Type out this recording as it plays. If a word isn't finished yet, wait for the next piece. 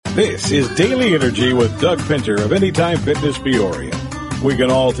This is Daily Energy with Doug Pinter of Anytime Fitness Peoria. We can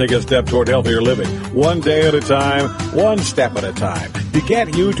all take a step toward healthier living, one day at a time, one step at a time, to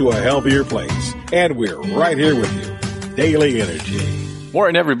get you to a healthier place. And we're right here with you. Daily Energy.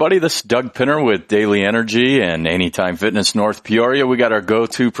 Morning, everybody. This is Doug Pinter with Daily Energy and Anytime Fitness North Peoria. We got our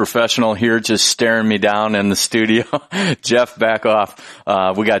go-to professional here just staring me down in the studio, Jeff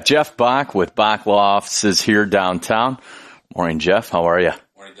Backoff. We got Jeff Bach with Bach Law Offices here downtown. Morning, Jeff. How are you?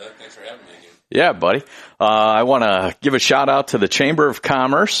 Morning, Doug. Thanks for having me again. Yeah, buddy. I want to give a shout out to the Chamber of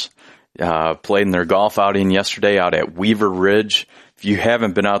Commerce. Played in their golf outing yesterday out at Weaver Ridge. If you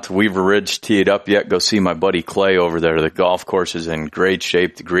haven't been out to Weaver Ridge, tee it up yet, go see my buddy Clay over there. The golf course is in great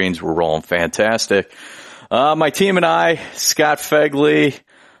shape. The greens were rolling fantastic. My team and I, Scott Fegley,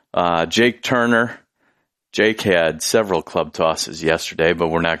 Jake Turner. Jake had several club tosses yesterday, but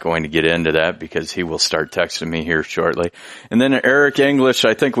we're not going to get into that because he will start texting me here shortly. And then Eric English,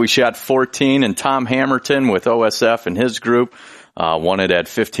 I think we shot 14, and Tom Hamilton with OSF and his group won it at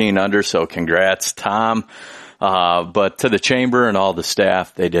 15 under, so congrats, Tom. But to the chamber and all the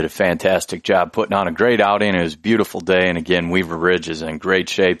staff, they did a fantastic job putting on a great outing. It was a beautiful day, and again, Weaver Ridge is in great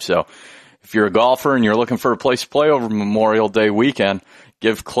shape. So if you're a golfer and you're looking for a place to play over Memorial Day weekend,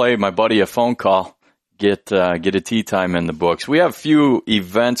 give Clay, my buddy, a phone call. Get a tee time in the books. We have a few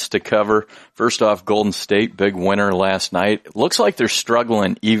events to cover. First off, Golden State, big winner last night. It looks like they're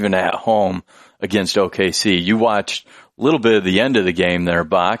struggling even at home against OKC. You watched a little bit of the end of the game there,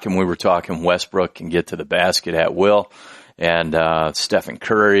 Bach, and we were talking Westbrook can get to the basket at will. And Stephen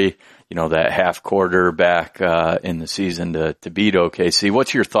Curry, you know, that half quarter back in the season to beat OKC.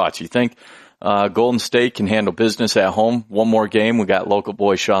 What's your thoughts? You think Golden State can handle business at home? One more game. We got local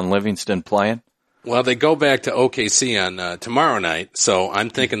boy Sean Livingston playing. Well, they go back to OKC on tomorrow night, so I'm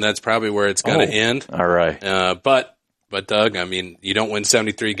thinking that's probably where it's going to end. All right. But Doug, I mean, you don't win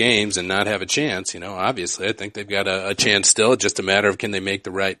 73 games and not have a chance. You know, obviously, I think they've got a chance still. It's just a matter of can they make the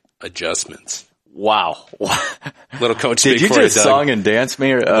right adjustments. Wow. Little coach Did speak you for just you, Doug. song and dance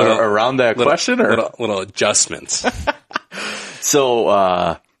me around that question? Or? Little adjustments.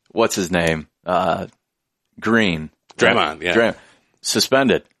 So, what's his name? Green. Draymond, yeah.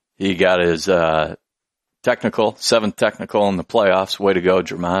 Suspended. He got his seventh technical in the playoffs. Way to go,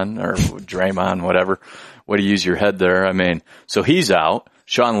 Draymond, whatever. Way to use your head there. I mean, so he's out.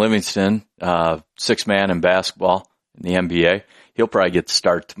 Sean Livingston, sixth man in basketball in the NBA. He'll probably get the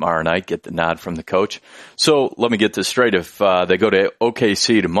start tomorrow night, get the nod from the coach. So let me get this straight. If they go to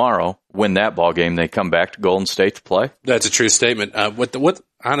OKC tomorrow, win that ball game, they come back to Golden State to play? That's a true statement.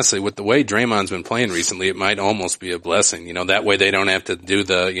 Honestly, with the way Draymond's been playing recently, it might almost be a blessing. You know, that way they don't have to do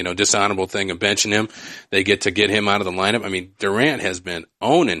the, dishonorable thing of benching him. They get to get him out of the lineup. I mean, Durant has been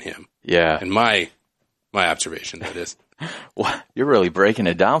owning him. Yeah. In my observation, that is. Well, you're really breaking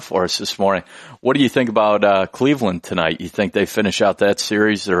it down for us this morning. What do you think about Cleveland tonight? You think they finish out that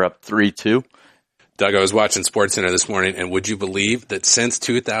series? They're up 3-2? Doug, I was watching SportsCenter this morning, and would you believe that since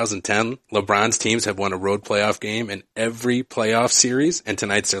 2010, LeBron's teams have won a road playoff game in every playoff series, and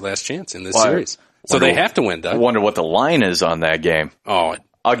tonight's their last chance in this series. So they have to win, Doug. I wonder what the line is on that game. Oh,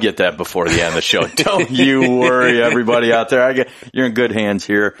 I'll get that before the end of the show. Don't you worry, everybody out there. You're in good hands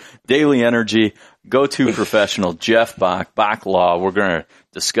here. Daily Energy, go-to professional, Jeff Bach, Bach Law. We're going to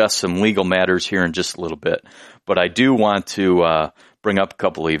discuss some legal matters here in just a little bit. But I do want to bring up a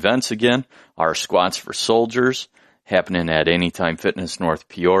couple of events again. Our Squats for Soldiers happening at Anytime Fitness North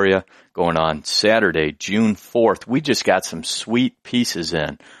Peoria, going on Saturday, June 4th. We just got some sweet pieces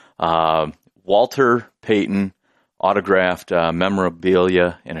in. Walter Payton autographed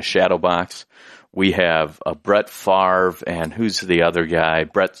memorabilia in a shadow box. We have a Brett Favre, and who's the other guy?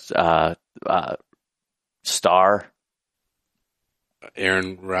 Brett Starr?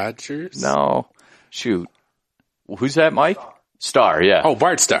 Aaron Rodgers? No. Shoot. Who's that, Mike? Starr, yeah. Oh,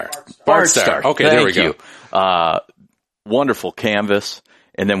 Bart Starr. Bart Starr. Okay, Thank there we go. You. Wonderful canvas.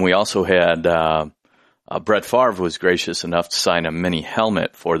 And then we also had Brett Favre was gracious enough to sign a mini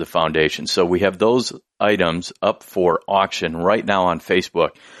helmet for the foundation. So we have those items up for auction right now on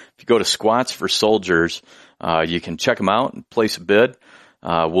Facebook. If you go to Squats for Soldiers, you can check them out and place a bid.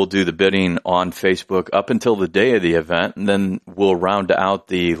 We'll do the bidding on Facebook up until the day of the event, and then we'll round out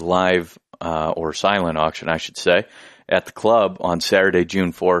the live or silent auction, I should say, at the club on Saturday,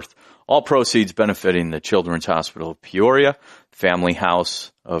 June 4th. All proceeds benefiting the Children's Hospital of Peoria, Family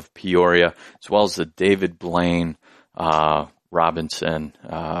House of Peoria, as well as the David Blaine Robinson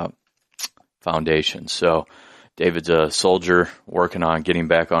Foundation. So David's a soldier working on getting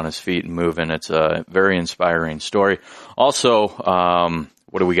back on his feet and moving. It's a very inspiring story. Also,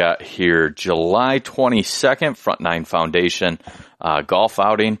 what do we got here? July 22nd, Front Nine Foundation golf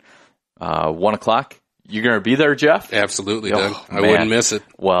outing, 1 o'clock. You're going to be there, Jeff? Absolutely, Doug. I wouldn't miss it.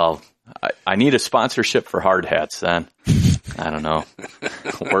 Well, I need a sponsorship for hard hats then. I don't know.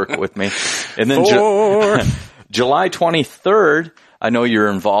 Work with me. And then July 23rd, I know you're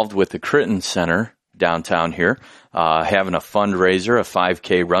involved with the Critton Center downtown here, having a fundraiser, a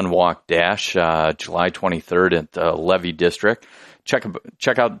 5K run, walk, dash, July 23rd at the Levy District.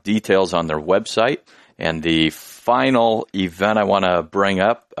 Check out details on their website. And the final event I want to bring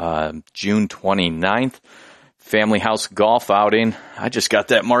up, June 29th, Family House Golf Outing. I just got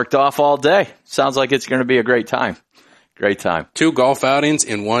that marked off all day. Sounds like it's going to be a great time. Great time. 2 golf outings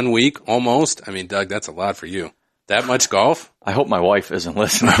in 1 week, almost. I mean, Doug, that's a lot for you. That much golf? I hope my wife isn't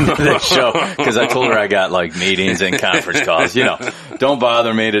listening to this show because I told her I got like meetings and conference calls. Don't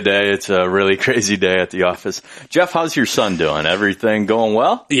bother me today. It's a really crazy day at the office. Jeff, how's your son doing? Everything going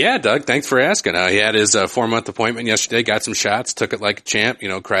well? Yeah, Doug, thanks for asking. He had his 4-month appointment yesterday, got some shots, took it like a champ,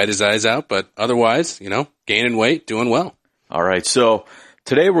 cried his eyes out, but otherwise, gaining weight, doing well. All right. So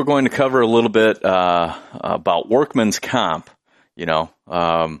today we're going to cover a little bit about workman's comp.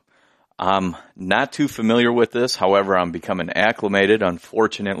 I'm not too familiar with this. However, I'm becoming acclimated.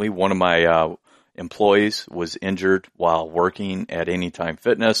 Unfortunately, one of my employees was injured while working at Anytime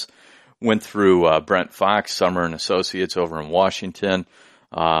Fitness. Went through Brent Fox, Summer and Associates over in Washington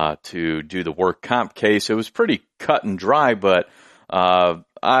to do the work comp case. It was pretty cut and dry, but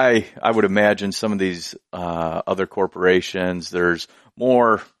I would imagine some of these other corporations, there's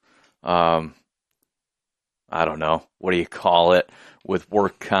more, I don't know, what do you call it? With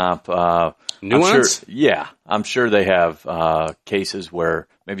work comp, nuance? I'm sure they have cases where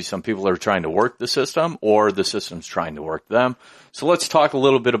maybe some people are trying to work the system or the system's trying to work them. So let's talk a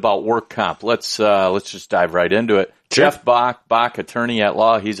little bit about work comp. Let's just dive right into it. Sure. Jeff Bach, attorney at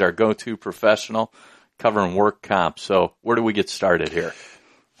law. He's our go-to professional covering work comp. So where do we get started here?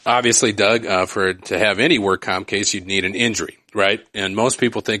 Obviously, Doug, to have any work comp case, you'd need an injury, right? And most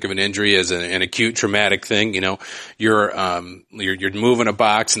people think of an injury as an acute traumatic thing. You're moving a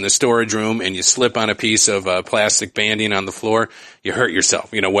box in the storage room and you slip on a piece of plastic banding on the floor. You hurt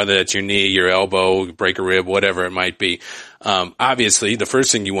yourself, whether it's your knee, your elbow, break a rib, whatever it might be. Obviously, the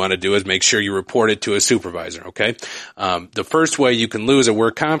first thing you want to do is make sure you report it to a supervisor, okay? The first way you can lose a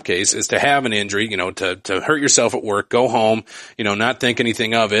work comp case is to have an injury, to hurt yourself at work, go home, not think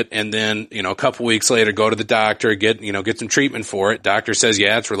anything of it, and then, a couple weeks later, go to the doctor, get some treatment for it. Doctor says,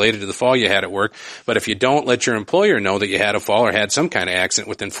 yeah, it's related to the fall you had at work. But if you don't let your employer know that you had a fall or had some kind of accident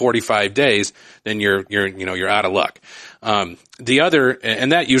within 45 days, then you're out of luck. The other,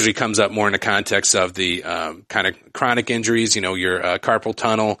 and that usually comes up more in the context of the kind of chronic injuries, your carpal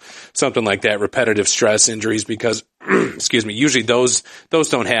tunnel, something like that, repetitive stress injuries, because, excuse me, usually those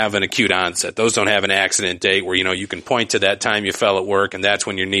don't have an acute onset. Those don't have an accident date where, you can point to that time you fell at work and that's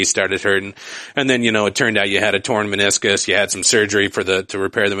when your knee started hurting. And then, it turned out you had a torn meniscus, you had some surgery to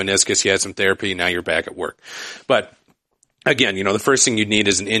repair the meniscus, you had some therapy, now you're back at work. But again, the first thing you'd need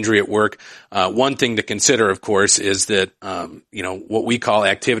is an injury at work. One thing to consider, of course, is that, what we call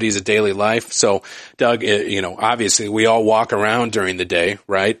activities of daily life. So, Doug, obviously we all walk around during the day,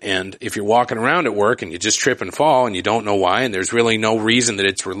 right? And if you're walking around at work and you just trip and fall and you don't know why, and there's really no reason that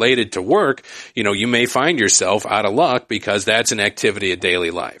it's related to work, you may find yourself out of luck because that's an activity of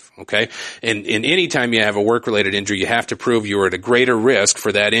daily life, okay? And any time you have a work-related injury, you have to prove you're at a greater risk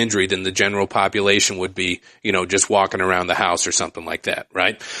for that injury than the general population would be, just walking around the house or something like that,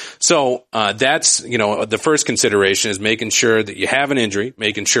 right? So that's, the first consideration is making sure that you have an injury,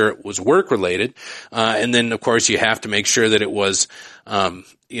 making sure it was work-related, and then, of course, you have to make sure that it was,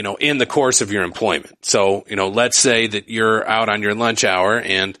 in the course of your employment. So, let's say that you're out on your lunch hour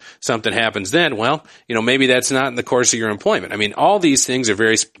and something happens then, well, maybe that's not in the course of your employment. I mean, all these things are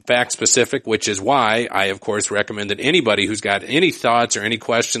very fact-specific, which is why I, of course, recommend that anybody who's got any thoughts or any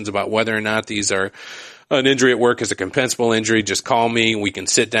questions about whether or not these are an injury at work is a compensable injury, just call me. We can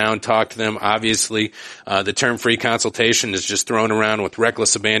sit down, talk to them. Obviously, the term free consultation is just thrown around with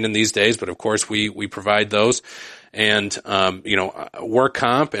reckless abandon these days, but of course we provide those. And, work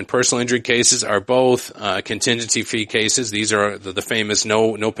comp and personal injury cases are both, contingency fee cases. These are the famous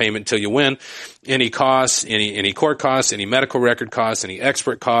no payment till you win. Any costs, any court costs, any medical record costs, any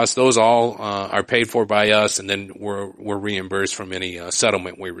expert costs, those all, are paid for by us, and then we're reimbursed from any,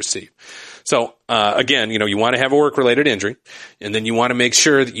 settlement we receive. So, again, you want to have a work-related injury, and then you want to make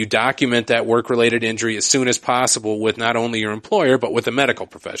sure that you document that work-related injury as soon as possible with not only your employer, but with a medical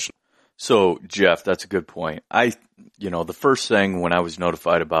professional. So, Jeff, that's a good point. The first thing when I was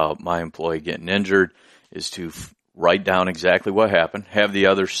notified about my employee getting injured is to write down exactly what happened, have the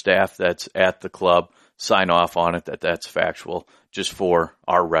other staff that's at the club sign off on it, that's factual, just for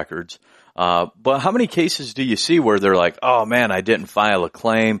our records. But how many cases do you see where they're like, oh man, I didn't file a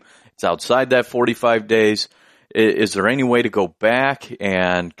claim, it's outside that 45 days. Is there any way to go back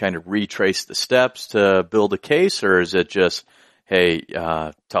and kind of retrace the steps to build a case, or is it just, hey,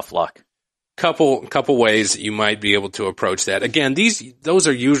 tough luck? Couple ways you might be able to approach that. Again, those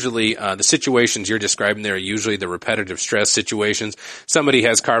are usually the situations you're describing there are usually the repetitive stress situations. Somebody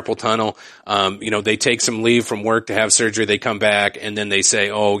has carpal tunnel, they take some leave from work to have surgery, they come back and then they say,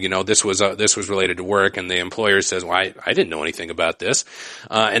 oh, this was related to work, and the employer says, well, I didn't know anything about this.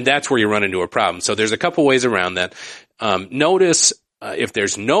 And that's where you run into a problem. So there's a couple ways around that. Notice if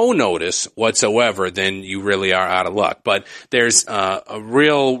there's no notice whatsoever, then you really are out of luck. But there's a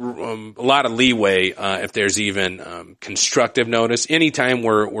lot of leeway if there's even constructive notice. Anytime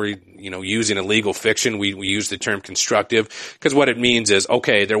we're using a legal fiction, we use the term constructive, because what it means is,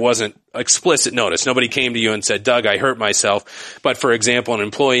 okay, there wasn't explicit notice. Nobody came to you and said, Doug, I hurt myself. But for example, an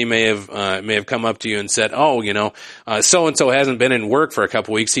employee may have come up to you and said, oh, so-and-so hasn't been in work for a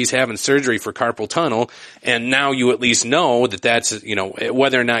couple weeks. He's having surgery for carpal tunnel. And now you at least know that that's,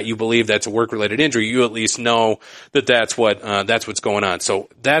 whether or not you believe that's a work-related injury, you at least know that that's what's going on. So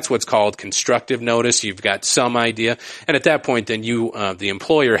that's what's called constructive notice. You've got some idea. And at that point, then the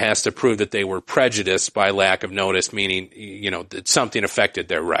employer has to prove that they were prejudiced by lack of notice, meaning, that something affected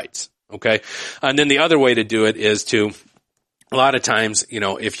their rights. Okay. And then the other way to do it is to, a lot of times,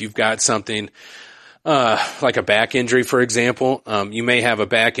 if you've got something, like a back injury, for example, you may have a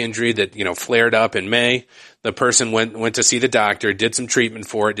back injury that, flared up in May. The person went to see the doctor, did some treatment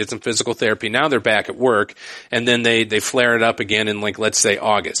for it, did some physical therapy. Now they're back at work, and then they flare it up again in, let's say,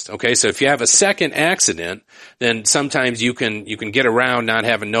 August. Okay, so if you have a second accident, then sometimes you can get around not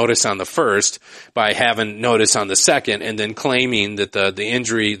having notice on the first by having notice on the second, and then claiming that the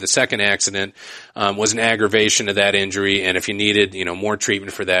injury, the second accident, was an aggravation of that injury, and if you needed, more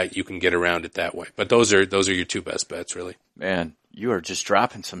treatment for that, you can get around it that way. But those are your two best bets, really. Man, you are just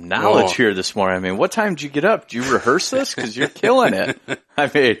dropping some knowledge here this morning. I mean, what time did you get up? Did you rehearse this? Because you're killing it.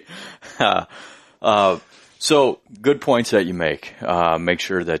 So good points that you make. Make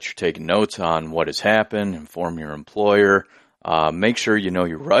sure that you're taking notes on what has happened. Inform your employer. Make sure you know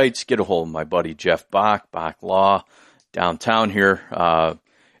your rights. Get a hold of my buddy Jeff Bach Law, downtown here.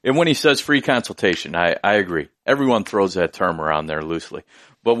 And when he says free consultation, I agree. Everyone throws that term around there loosely.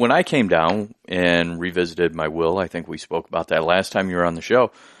 But when I came down and revisited my will, I think we spoke about that last time you were on the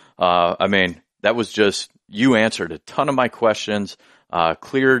show. That was just, you answered a ton of my questions,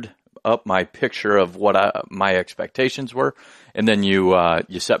 cleared up my picture of what my expectations were, and then you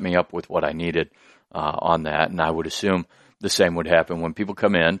set me up with what I needed on that. And I would assume the same would happen when people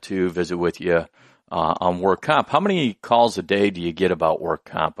come in to visit with you on work comp. How many calls a day do you get about work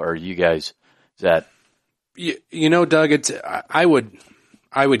comp? Are you guys, is that? Doug,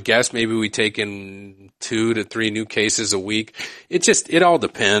 I would guess maybe we take in 2 to 3 new cases a week. It all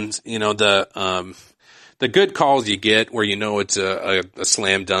depends. The good calls you get where it's a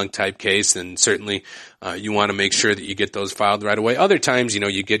slam dunk type case, and certainly you want to make sure that you get those filed right away. Other times,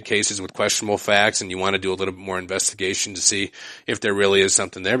 you get cases with questionable facts and you want to do a little bit more investigation to see if there really is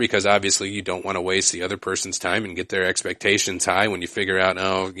something there, because obviously you don't want to waste the other person's time and get their expectations high when you figure out,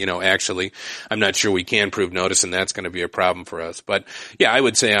 actually, I'm not sure we can prove notice, and that's going to be a problem for us. But yeah, I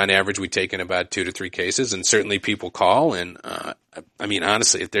would say on average we take in about 2 to 3 cases, and certainly people call, and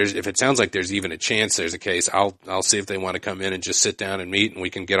honestly, if it sounds like there's even a chance there's a case, I'll see if they want to come in and just sit down and meet, and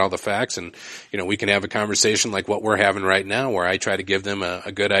we can get all the facts, and we can have a conversation like what we're having right now, where I try to give them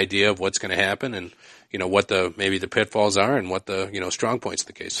a good idea of what's going to happen, and what maybe the pitfalls are, and what the strong points of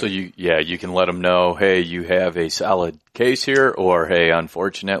the case are. So you can let them know, hey, you have a solid case here, or hey,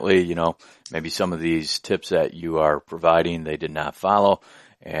 unfortunately, maybe some of these tips that you are providing they did not follow,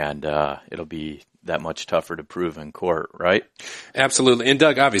 and it'll be that much tougher to prove in court, right? Absolutely. And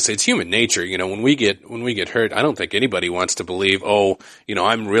Doug, obviously it's human nature. When we get hurt, I don't think anybody wants to believe,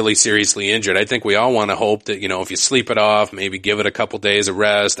 I'm really seriously injured. I think we all want to hope that, if you sleep it off, maybe give it a couple days of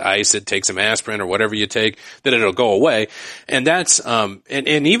rest, ice it, take some aspirin or whatever you take, that it'll go away. And that's, and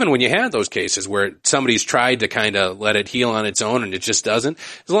even when you have those cases where somebody's tried to kind of let it heal on its own and it just doesn't,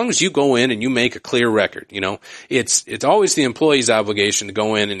 as long as you go in and you make a clear record, it's always the employee's obligation to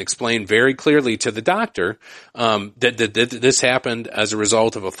go in and explain very clearly to to the doctor that this happened as a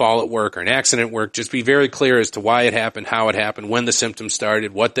result of a fall at work or an accident at work. Just be very clear as to why it happened, how it happened, when the symptoms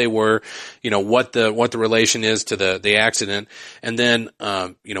started, what they were, what the relation is to the accident. And then,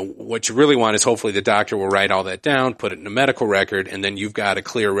 what you really want is hopefully the doctor will write all that down, put it in a medical record, and then you've got a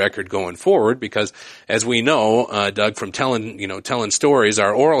clear record going forward. Because as we know, Doug, from telling stories,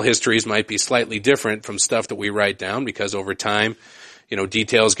 our oral histories might be slightly different from stuff that we write down, because over time,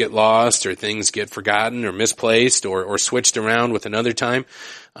 details get lost or things get forgotten or misplaced or switched around with another time.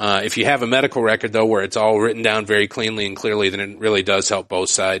 If you have a medical record, though, where it's all written down very cleanly and clearly, then it really does help both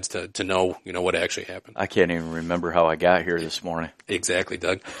sides to know, what actually happened. I can't even remember how I got here this morning. Exactly,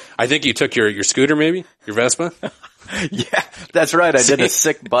 Doug. I think you took your scooter, maybe? Your Vespa? Yeah, that's right. I did a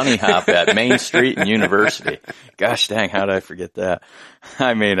sick bunny hop at Main Street and University. Gosh dang, how did I forget that?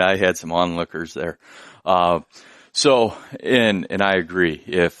 I mean, I had some onlookers there. So, and I agree.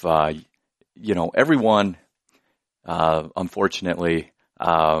 If, everyone, unfortunately,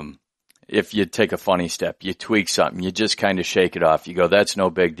 if you take a funny step, you tweak something, you just kind of shake it off. You go, that's no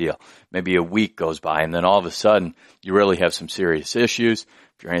big deal. Maybe a week goes by, and then all of a sudden, you really have some serious issues.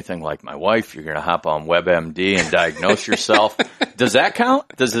 If you're anything like my wife, you're going to hop on WebMD and diagnose yourself. Does that count?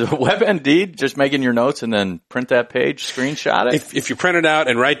 Does the WebMD just make in your notes and then print that page, screenshot it? If you print it out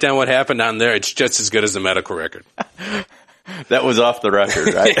and write down what happened on there, it's just as good as the medical record. That was off the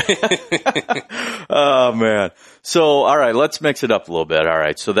record, right? Oh, man. So, all right, let's mix it up a little bit. All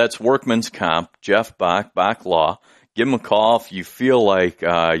right, so that's Workman's Comp, Jeff Bach, Bach Law. Give him a call if you feel like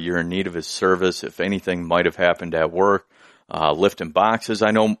you're in need of his service, if anything might have happened at work. Lifting boxes.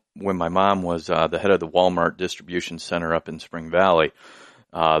 I know when my mom was the head of the Walmart distribution center up in Spring Valley,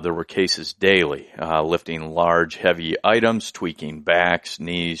 there were cases daily, lifting large, heavy items, tweaking backs,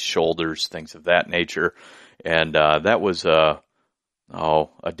 knees, shoulders, things of that nature. And that was a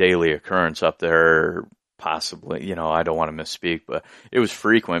daily occurrence up there, possibly. I don't want to misspeak, but it was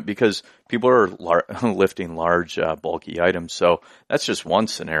frequent because people are lifting large, bulky items. So that's just one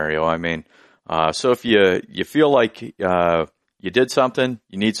scenario. I mean, so if you feel like you did something,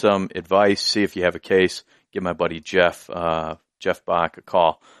 you need some advice, see if you have a case, give my buddy Jeff Bach a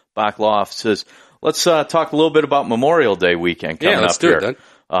call. Bach Law offices. Let's talk a little bit about Memorial Day weekend coming up here. Yeah, let's do it,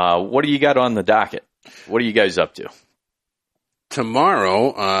 Doug. What do you got on the docket? What are you guys up to?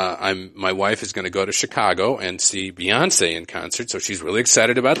 Tomorrow, my wife is going to go to Chicago and see Beyonce in concert, so she's really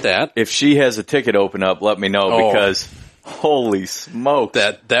excited about that. If she has a ticket open up, let me know because holy smoke.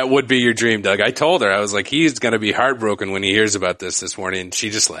 That would be your dream, Doug. I told her, I was like, he's going to be heartbroken when he hears about this morning, and she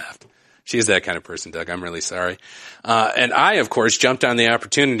just laughed. She's that kind of person, Doug. I'm really sorry. And I, of course, jumped on the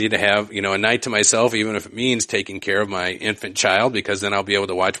opportunity to have, a night to myself, even if it means taking care of my infant child, because then I'll be able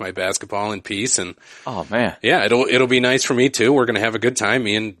to watch my basketball in peace. And oh man, yeah, it'll be nice for me too. We're going to have a good time,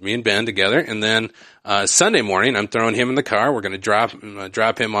 me and Ben together. And then Sunday morning, I'm throwing him in the car. We're going to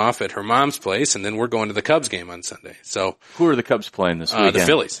drop him off at her mom's place, and then we're going to the Cubs game on Sunday. So who are the Cubs playing this weekend? The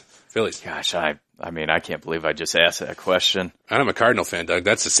Phillies. Gosh, I mean, I can't believe I just asked that question. I'm a Cardinal fan, Doug.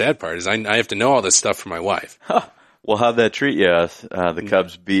 That's the sad part is I have to know all this stuff for my wife. Huh. Well, how'd that treat you? The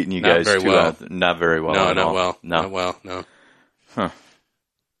Cubs beating you guys? Not very well. Not very well. No, at not all. well. No. Not well. No. Huh.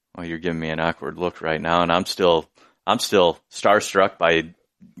 Well, you're giving me an awkward look right now, and I'm still starstruck by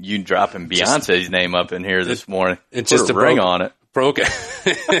you dropping Beyonce's name up in here this morning. It's just a ring on it. Broken.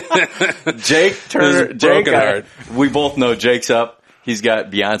 Jake Turner. Jake, heart. We both know Jake's up. He's got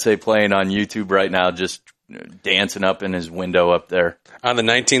Beyonce playing on YouTube right now, just dancing up in his window up there. On the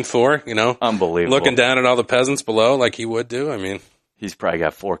 19th floor, Unbelievable. Looking down at all the peasants below like he would do. I mean, he's probably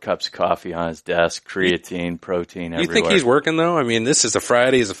got 4 cups of coffee on his desk, creatine, protein everywhere. You think he's working, though? I mean, this is a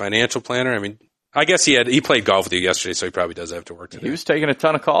Friday. He's a financial planner. I mean, I guess he played golf with you yesterday, so he probably does have to work today. He was taking a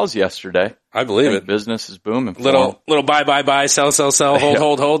ton of calls yesterday. I believe it. Business is booming. Little buy, sell,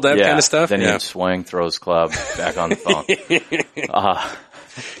 hold, that kind of stuff. Then he'd swing, throw his club, back on the phone.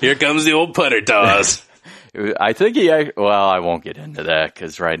 Here comes the old putter toss. I think I won't get into that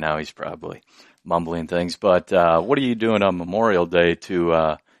because right now he's probably mumbling things. But what are you doing on Memorial Day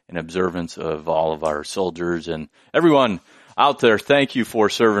in observance of all of our soldiers and everyone out there? Thank you for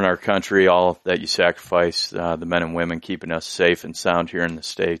serving our country, all that you sacrifice, the men and women keeping us safe and sound here in the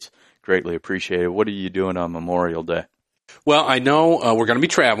States. Greatly appreciated. What are you doing on Memorial Day? Well, I know we're going to be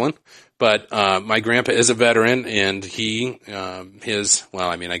traveling, but my grandpa is a veteran, and I guess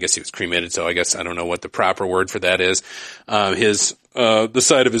he was cremated, so I don't know what the proper word for that is. The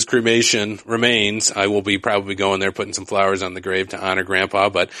site of his cremation remains. I will be probably going there, putting some flowers on the grave to honor Grandpa.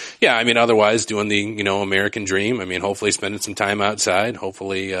 But yeah, I mean, otherwise doing the, American dream. I mean, hopefully spending some time outside,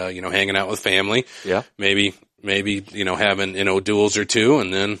 hopefully, hanging out with family. Yeah. Maybe maybe, having, duels or two,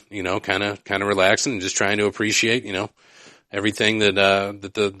 and then, kind of relaxing and just trying to appreciate, everything that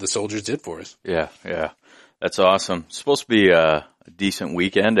the soldiers did for us. Yeah. That's awesome. It's supposed to be a decent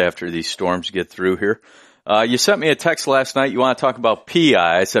weekend after these storms get through here. You sent me a text last night. You want to talk about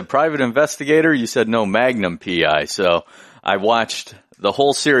PI. I said private investigator. You said no, Magnum PI. So I watched the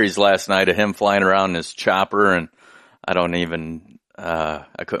whole series last night of him flying around in his chopper, and I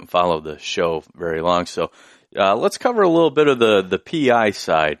couldn't follow the show very long. So let's cover a little bit of the PI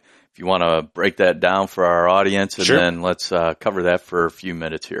side. If you want to break that down for our audience, and then let's cover that for a few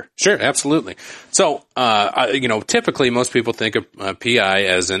minutes here. Sure, absolutely. So, typically most people think of PI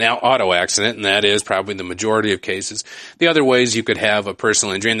as an auto accident, and that is probably the majority of cases. The other ways you could have a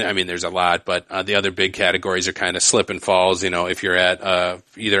personal injury, and I mean, there's a lot, but the other big categories are kind of slip and falls. If you're at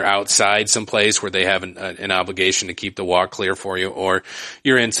either outside someplace where they have an obligation to keep the walk clear for you, or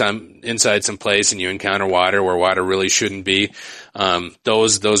you're inside some place and you encounter water where water really shouldn't be.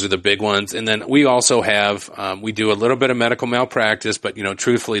 Those are the big ones. And then we also have, we do a little bit of medical malpractice, but,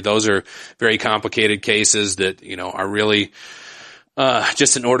 truthfully, those are very complicated cases that, are really,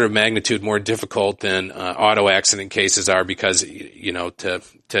 just an order of magnitude more difficult than, auto accident cases are because,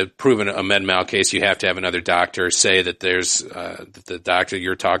 to prove a med mal case, you have to have another doctor say that that the doctor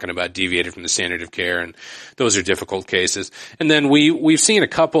you're talking about deviated from the standard of care, and those are difficult cases. And then we've seen a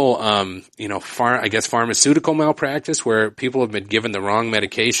couple, pharmaceutical malpractice where people have been given the wrong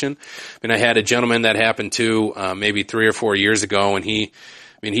medication. I had a gentleman that happened to, maybe 3 or 4 years ago, and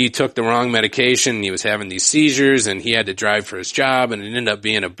he took the wrong medication, and he was having these seizures, and he had to drive for his job, and it ended up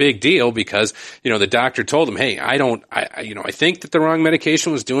being a big deal because, the doctor told him, hey, I think that the wrong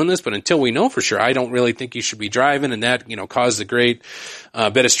medication was doing this, but until we know for sure, I don't really think you should be driving, and that, caused a great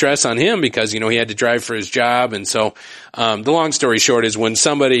bit of stress on him because, he had to drive for his job. And so, the long story short is when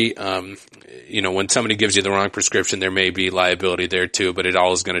somebody gives you the wrong prescription, there may be liability there too, but it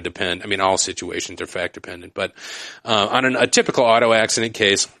all is going to depend. All situations are fact dependent, but on a typical auto accident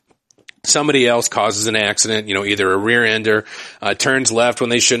case, somebody else causes an accident, either a rear ender, turns left when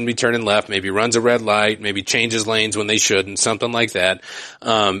they shouldn't be turning left, maybe runs a red light, maybe changes lanes when they shouldn't, something like that.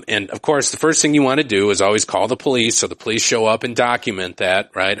 And of course, the first thing you want to do is always call the police, so the police show up and document that,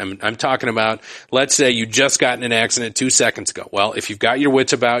 right? I'm talking about, let's say you just got in an accident 2 seconds ago. Well, if you've got your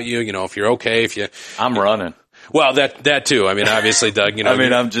wits about you, if you're okay, I'm running. Well, that too. Obviously, Doug,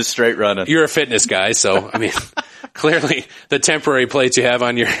 I'm just straight running. You're a fitness guy, so, clearly the temporary plates you have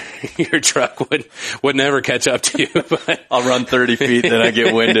on your truck would never catch up to you. But I'll run 30 feet, then I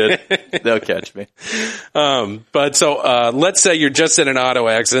get winded. They'll catch me. Let's say you're just in an auto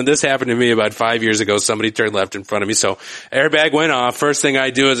accident. This happened to me about 5 years ago. Somebody turned left in front of me. So airbag went off. First thing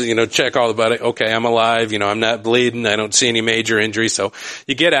I do is, check all about it. Okay, I'm alive. I'm not bleeding. I don't see any major injury. So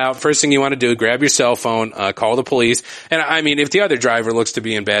you get out. First thing you want to do, grab your cell phone, call the police. And if the other driver looks to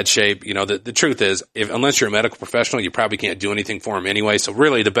be in bad shape, the truth is, unless you're a medical professional, you probably can't do anything for him anyway. So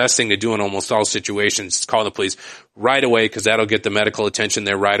really the best thing to do in almost all situations is call the police right away, because that'll get the medical attention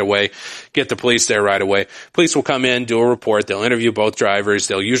there right away. Get the police there right away. Police will come in, do a report. They'll interview both drivers.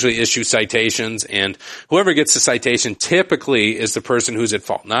 They'll usually issue citations, and whoever gets the citation typically is the person who's at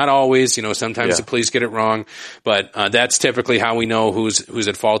fault. Not always, sometimes the police get it wrong, but that's typically how we know who's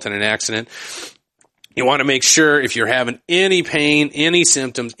at fault in an accident. You want to make sure if you're having any pain, any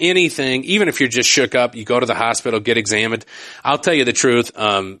symptoms, anything, even if you're just shook up, you go to the hospital, get examined. I'll tell you the truth.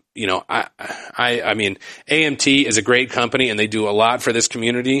 AMT is a great company and they do a lot for this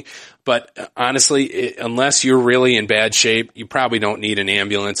community. But honestly, unless you're really in bad shape, you probably don't need an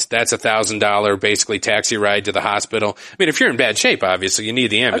ambulance. That's $1,000 basically taxi ride to the hospital. If you're in bad shape, obviously you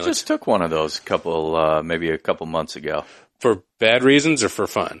need the ambulance. I just took one of those maybe a couple months ago. For bad reasons or for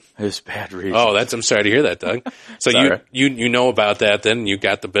fun? It's bad reasons. Oh, I'm sorry to hear that, Doug. So you know about that then, you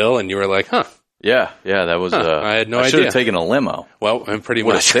got the bill and you were like, huh. Yeah, that was, I had no idea. I should have taken a limo. Well, I'm pretty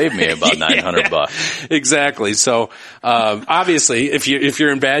would much. Have saved me about $900. Exactly. So, obviously, if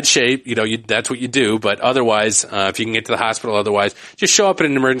you're in bad shape, that's what you do. But otherwise, if you can get to the hospital, otherwise, just show up in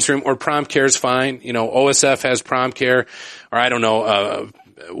an emergency room, or prompt care is fine. OSF has prompt care, or I don't know,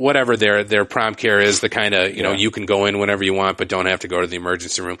 whatever their prompt care is, the kind of, you can go in whenever you want, but don't have to go to the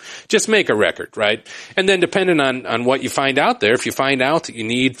emergency room. Just make a record, right? And then depending on what you find out there, if you find out that you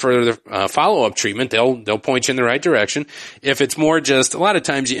need further follow-up treatment, they'll point you in the right direction. If it's more just, a lot of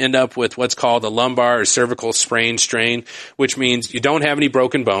times you end up with what's called a lumbar or cervical sprain strain, which means you don't have any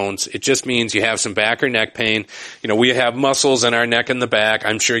broken bones. It just means you have some back or neck pain. We have muscles in our neck and the back.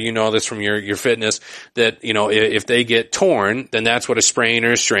 I'm sure you know this from your fitness, that, if they get torn, then that's what a sprain or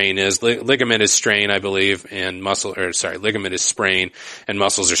or strain is. Ligament is strain, I believe, and ligament is sprain, and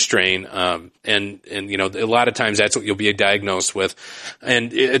muscles are strain. And you know, a lot of times that's what you'll be diagnosed with.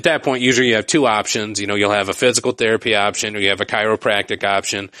 And at that point, usually you have two options. You know, you'll have a physical therapy option, or you have a chiropractic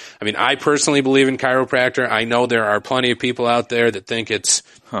option. I mean, I personally believe in chiropractor. I know there are plenty of people out there that think it's,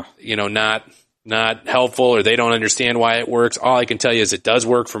 you know, not helpful, or they don't understand why it works. All I can tell you is it does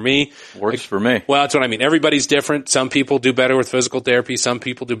work for me. Works for me. Well, that's what I mean. Everybody's different. Some people do better with physical therapy. Some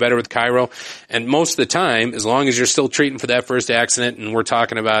people do better with chiro. And most of the time, as long as you're still treating for that first accident, and we're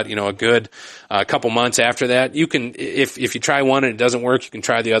talking about, you know, a good couple months after that, you can, if you try one and it doesn't work, you can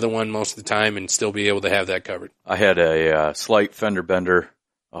try the other one most of the time and still be able to have that covered. I had a slight fender bender,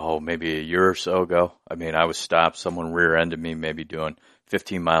 maybe a year or so ago. I mean, I was stopped. Someone rear-ended me, maybe doing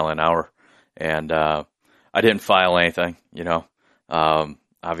 15 mile an hour. And I didn't file anything, you know.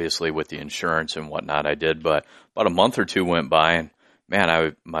 Obviously with the insurance and whatnot I did, but about a month or two went by, and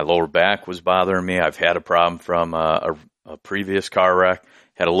man, my lower back was bothering me. I've had a problem from a previous car wreck.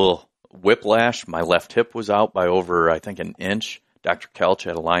 Had a little whiplash. My left hip was out by over, I think, an inch. Dr. Kelch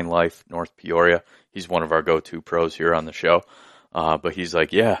at Align Life, North Peoria. He's one of our go-to pros here on the show. But he's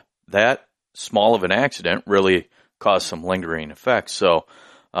like, yeah, that small of an accident really caused some lingering effects. So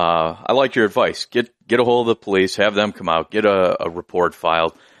I like your advice. Get a hold of the police, have them come out, get a report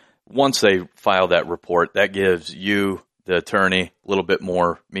filed. Once they file that report, that gives you, the attorney, a little bit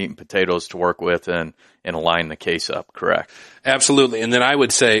more meat and potatoes to work with and align the case up, correct? Absolutely. And then I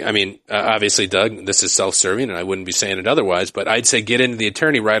would say, I mean, obviously, Doug, this is self-serving, and I wouldn't be saying it otherwise, but I'd say get into the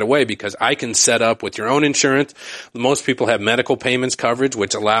attorney right away, because I can set up with your own insurance. Most people have medical payments coverage,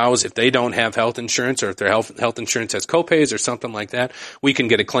 which allows, if they don't have health insurance, or if their health insurance has copays or something like that, we can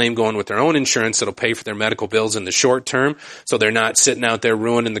get a claim going with their own insurance that'll pay for their medical bills in the short term, so they're not sitting out there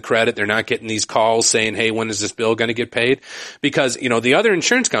ruining the credit. They're not getting these calls saying, hey, when is this bill going to get paid? Because, you know, the other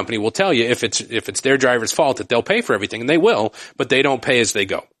insurance company will tell you if it's their driver's fault that they'll pay for everything, and they will, but they don't pay as they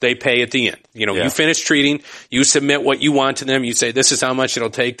go. They pay at the end. You know, You finish treating, you submit what you want to them, you say, this is how much it'll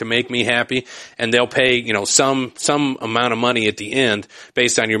take to make me happy, and they'll pay, you know, some amount of money at the end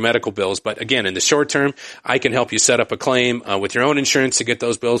based on your medical bills. But again, in the short term, I can help you set up a claim with your own insurance to get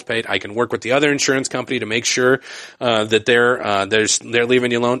those bills paid. I can work with the other insurance company to make sure that they're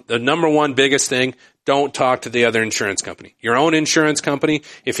leaving you alone. The number one biggest thing, don't talk to the other insurance company. Your own insurance company,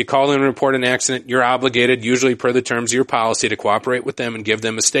 if you call in and report an accident, you're obligated, usually per the terms of your policy, to cooperate with them and give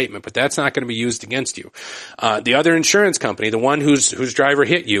them a statement. But that's not going to be used against you. The other insurance company, the one whose driver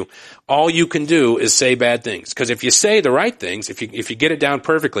hit you, all you can do is say bad things. Because if you say the right things, if you get it down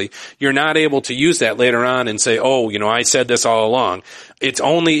perfectly, you're not able to use that later on and say, oh, you know, I said this all along. It's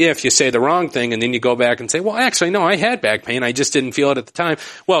only if you say the wrong thing and then you go back and say, well, actually, no, I had back pain. I just didn't feel it at the time.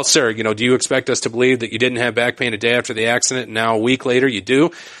 Well, sir, you know, do you expect us to believe that you didn't have back pain a day after the accident and now a week later you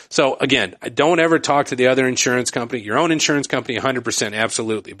do? So again, don't ever talk to the other insurance company. Your own insurance company, 100%,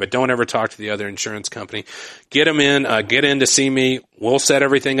 absolutely. But don't ever talk to the other insurance company. Get them in, get in to see me. We'll set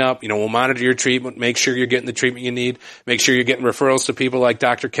everything up. You know, we'll monitor your treatment, make sure you're getting the treatment you need, make sure you're getting referrals to people like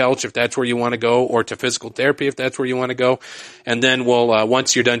Dr. Kelch if that's where you want to go, or to physical therapy if that's where you want to go. And then we'll,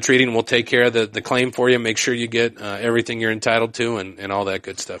 once you're done treating, we'll take care of the claim for you, make sure you get everything you're entitled to and all that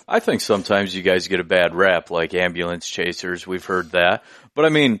good stuff. I think sometimes you guys get a bad rap, like ambulance chasers. We've heard that. But I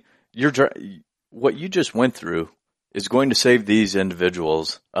mean, what you just went through is going to save these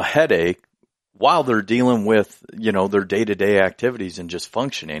individuals a headache while they're dealing with, you know, their day-to-day activities and just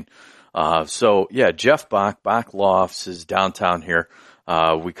functioning. So yeah, Jeff Bach Law Office is downtown here.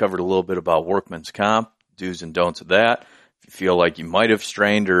 We covered a little bit about workman's comp, do's and don'ts of that. If you feel like you might have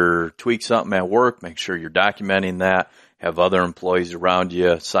strained or tweaked something at work, make sure you're documenting that. Have other employees around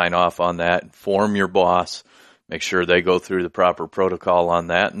you sign off on that. Inform your boss. Make sure they go through the proper protocol on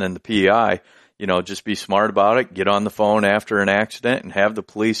that. And then the PI, you know, just be smart about it. Get on the phone after an accident and have the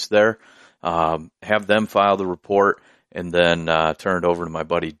police there. Have them file the report, and then turn it over to my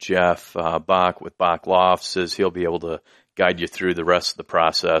buddy Jeff Bach with Bach Law Offices. He'll be able to guide you through the rest of the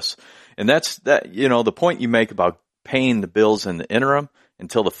process. And that's that. You know, the point you make about paying the bills in the interim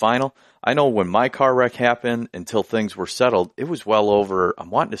until the final. I know when my car wreck happened, until things were settled, it was well over, I'm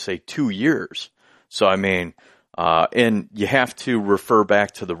wanting to say 2 years. So I mean, and you have to refer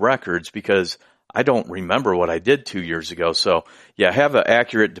back to the records, because I don't remember what I did 2 years ago. So yeah, have an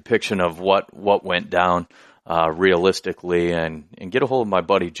accurate depiction of what went down realistically, and get a hold of my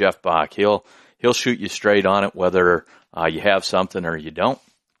buddy Jeff Bach. He'll shoot you straight on it, whether you have something or you don't,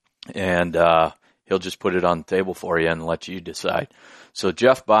 and he'll just put it on the table for you and let you decide. So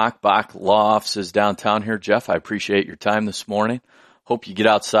Jeff Bach Law Offices downtown here. Jeff, I appreciate your time this morning. Hope you get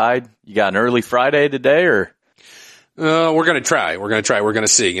outside. You got an early Friday today, or? We're going to try. We're going to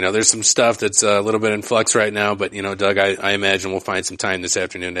see. There's some stuff that's a little bit in flux right now, but, Doug, I imagine we'll find some time this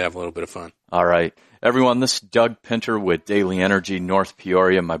afternoon to have a little bit of fun. All right. Everyone, this is Doug Pinter with Daily Energy North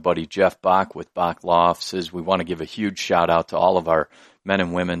Peoria, my buddy Jeff Bach with Bach Law Offices. We want to give a huge shout out to all of our men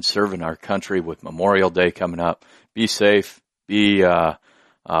and women serving our country with Memorial Day coming up. Be safe, be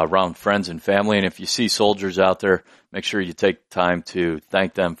around friends and family, and if you see soldiers out there, make sure you take time to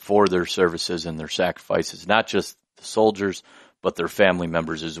thank them for their services and their sacrifices, not just the soldiers, but their family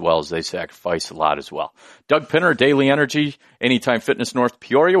members as well, as they sacrifice a lot as well. Doug Pinter, Daily Energy, Anytime Fitness North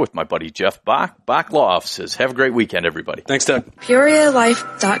Peoria with my buddy Jeff Bach, Bach Law Offices. Have a great weekend, everybody. Thanks, Doug.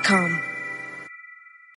 PeoriaLife.com